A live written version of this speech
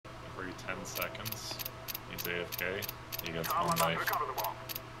10 seconds. He's AFK. He gets one life.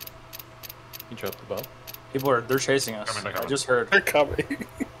 He dropped the bomb. They're chasing us. They're coming. I just heard. They're coming.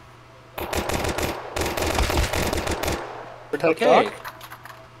 Protect Okay. dog?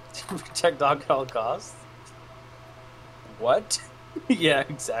 Protect dog at all costs? What? Yeah,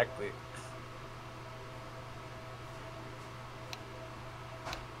 exactly.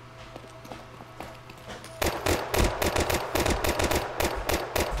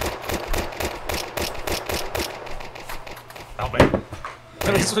 Help me.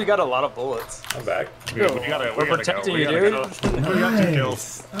 At least we got a lot of bullets. I'm back. We're protecting you, dude. We got 2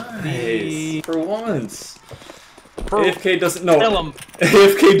 kills. Nice. For once. For- AFK doesn't know. Kill him.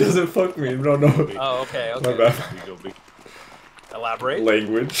 AFK doesn't fuck me. No, no. Oh, okay, My okay. bad. Elaborate.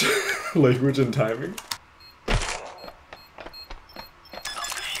 Language. Language and timing.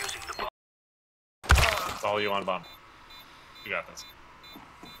 It's all you on bomb. You got this.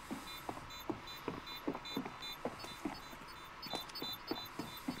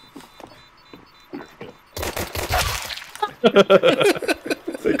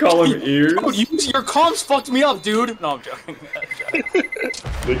 They call him ears. Oh, your comms fucked me up, dude. No, I'm joking.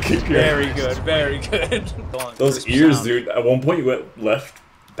 They kick your Very ass. good, very good. Those ears, dude. At one point you went left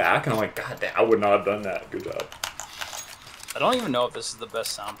back, and I'm like, God damn, I would not have done that. Good job. I don't even know if this is the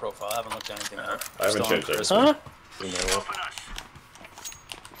best sound profile. I haven't looked at anything up. I haven't Still on checked it. Crispy. Huh?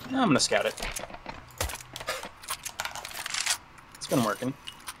 I'm gonna scout it. It's been working.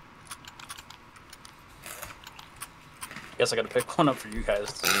 Guess I gotta pick one up for you guys.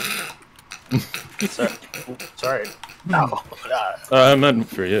 Sorry. Ooh, sorry. No. I meant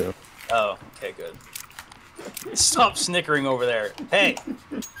for you. Oh, okay, good. Stop snickering over there. Hey,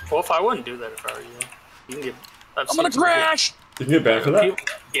 Well, if I wouldn't do that if I were you. You can get. I've I'm gonna seen crash! You can get banned for that? People,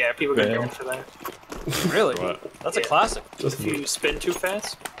 yeah, people get Banned. going for that. Really? What? That's a Yeah. classic. Just If you spin too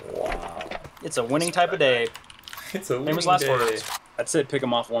fast. wow. It's a winning type of day. It's a Famous winning last day. words. I'd say pick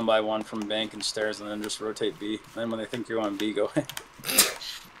them off one by one from bank and stairs, and then just rotate B. Then when they think you're on B, go ahead.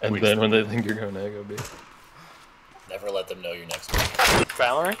 And then when they think you're going A, go B. Never let them know you're next.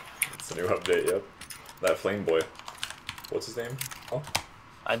 Valorant? It's a new update, yep. That flame boy. What's his name? Oh.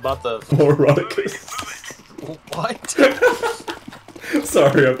 I bought the. Eroticus. What?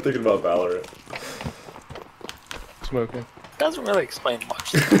 Sorry, I'm thinking about Valorant. Smoking. Doesn't really explain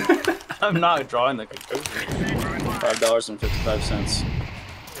much. I'm not drawing the conclusion. $5.55.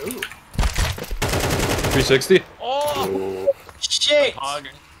 Ooh. 360? Oh! Shit!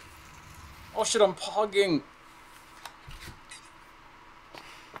 Oh shit, I'm pogging.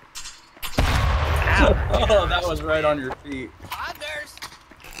 Oh, that was right on your feet.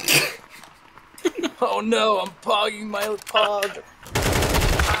 Oh no, I'm pogging my pog.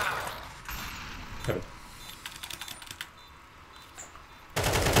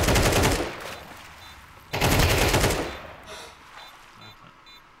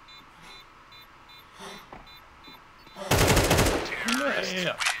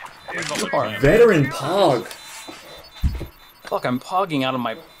 Veteran Pog. Fuck, I'm pogging out of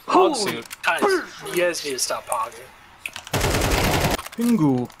my pog Holy suit. guys, you guys need to stop pogging.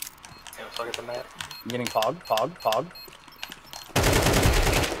 Pingu. Yeah, let's look at the map. I'm getting pogged, pogged.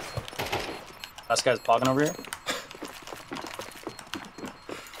 This guy's pogging over here.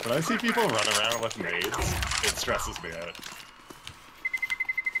 When I see people run around with nades, it stresses me out.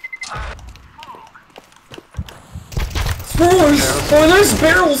 Barrels! Oh, there's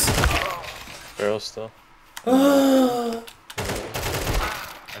barrels! Barrel still.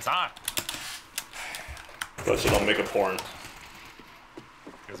 It's hot. But you don't make a porn.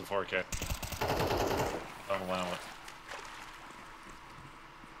 Here's a 4K. Don't allow it.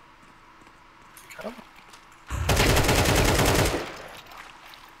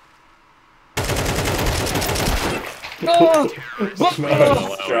 Oh! Nice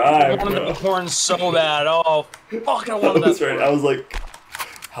I drive, wanted to bro. be porn so bad. Oh, fuck, I wanted That's that. right. I was like,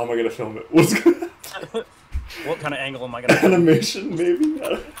 how am I gonna film it? What's good? What kind of angle am I gonna do? Animation, maybe? I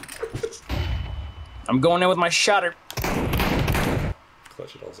don't- I'm going in with my shutter.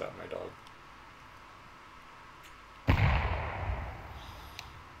 Clutch it all's out, my dog.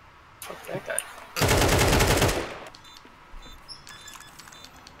 Fuck that guy.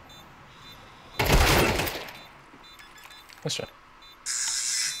 Let's try.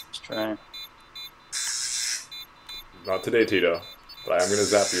 Let's try. Not today, Tito. But I am gonna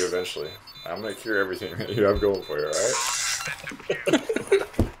zap you eventually. I'm gonna cure everything that you have going for you, alright?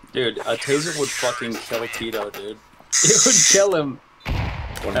 Dude, a taser would fucking kill Tito, dude. It would kill him.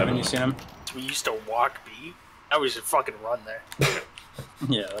 Haven't you seen him? We used to walk B. Now we should fucking run there.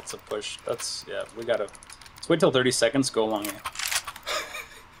 Yeah, that's a push. That's, yeah, we gotta... Let's wait till 30 seconds, go along here.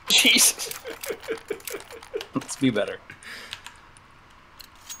 Jesus. Let's be better.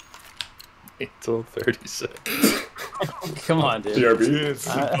 Wait till 30 seconds. Come on, dude. BRB. It's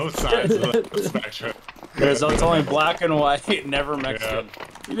both sides of the spectrum. It's only black and white, never Mexican.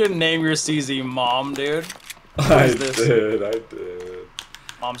 You didn't name your CZ Mom, dude. I is this? did.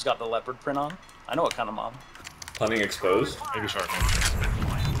 Mom's got the leopard print on. I know what kind of mom. Punning exposed. Maybe shark.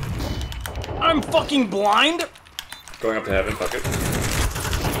 I'm fucking blind. Going up to heaven, fuck it.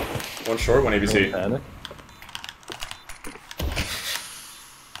 One short, one ABC. Panic.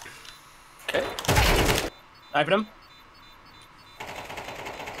 Okay. Knifing him.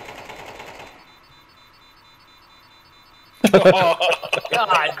 God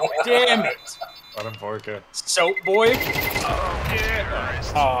damn it. Let him fork it. Soap boy.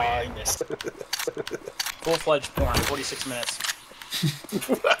 Oh, I missed. Full-fledged porn, 46 minutes.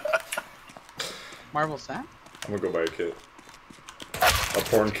 Marvel's that? I'm gonna go buy a kit. A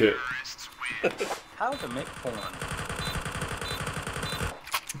porn kit. How to make porn.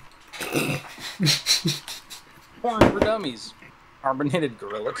 Porn for dummies. Carbonated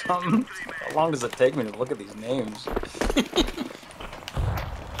gorilla cum. How long does it take me to look at these names?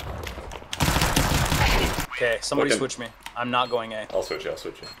 Okay, somebody Fucking- switch me. I'm not going A. I'll switch you, I'll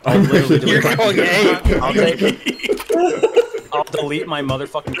switch you. I'll literally delete You're going A. I'll take it. I'll delete my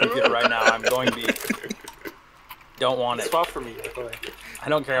motherfucking computer right now. I'm going B. Don't want it. Swap for me. Go ahead. I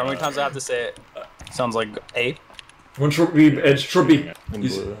don't care how many times I have to say it. Sounds like A. One short B, edge, short B. In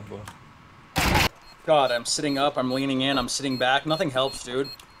He's- blue, blue. God, I'm sitting up, I'm leaning in, I'm sitting back. Nothing helps, dude.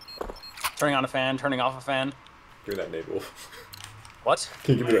 Turning on a fan, turning off a fan. Give me that nade, What?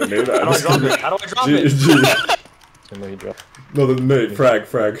 Can you give me that nade? How do I drop it? How do I drop G, it? G. And then you drop. No, the nade. Frag,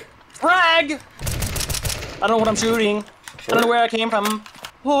 frag. Frag! I don't know what I'm shooting. I don't know where I came from.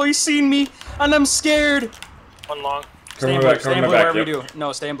 Oh, he's seen me, and I'm scared. One long. Stay in my blue, back, stay in cover blue my back, wherever you yep. do.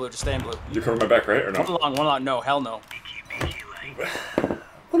 No, stay in blue, just stay in blue. You cover my back, right, or no? One long, no, hell no.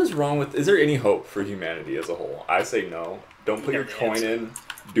 What is wrong with... Is there any hope for humanity as a whole? I say no. Don't put your coin in.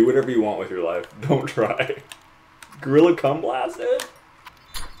 Do whatever you want with your life. Don't try. Gorilla cum blasted?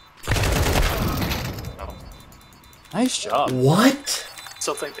 Nice job. What?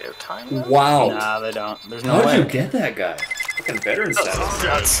 Still think they have time? though? Wow. Nah, they don't. There's no How way. did you get that guy? Fucking veteran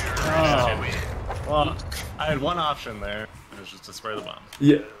status. Oh, well, I had one option there. It was just to spray the bomb.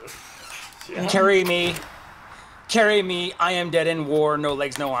 Yeah. carry me. Carry me. I am dead in war. No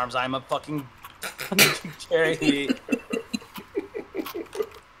legs, no arms. I'm a fucking... carry me.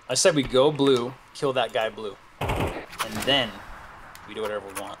 I said we go blue, kill that guy blue. And then we do whatever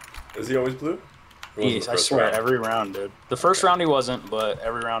we want. Is he always blue? Or was it Yes, the I first swear, round? every round, dude. The first round he wasn't, but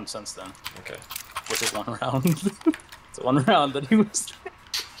every round since then. Okay. Which is one round. It's one round that he was...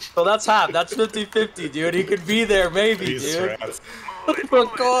 So that's half. That's 50-50, dude. He could be there, maybe, These dude. strats. Flip a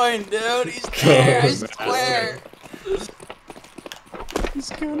coin, dude. He's there, I swear. He's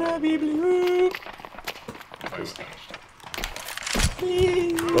gonna be blue. What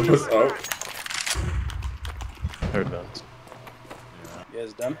was... Oh. Third bounce. You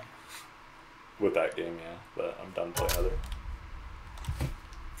guys done? With that game, yeah. But I'm done playing other.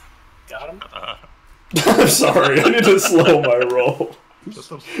 Got him? I'm sorry, I need to slow my roll.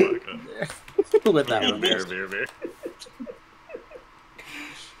 Just looks like a With that one. beer, beer, beer.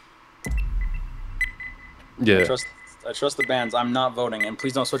 Yeah. I trust the bands. I'm not voting, and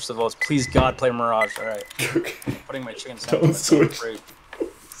please don't switch the votes. Please, God, play Mirage. All right. Okay. Putting my chicken Don't sandwich. switch.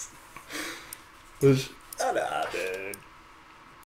 Great. Shut up, dude.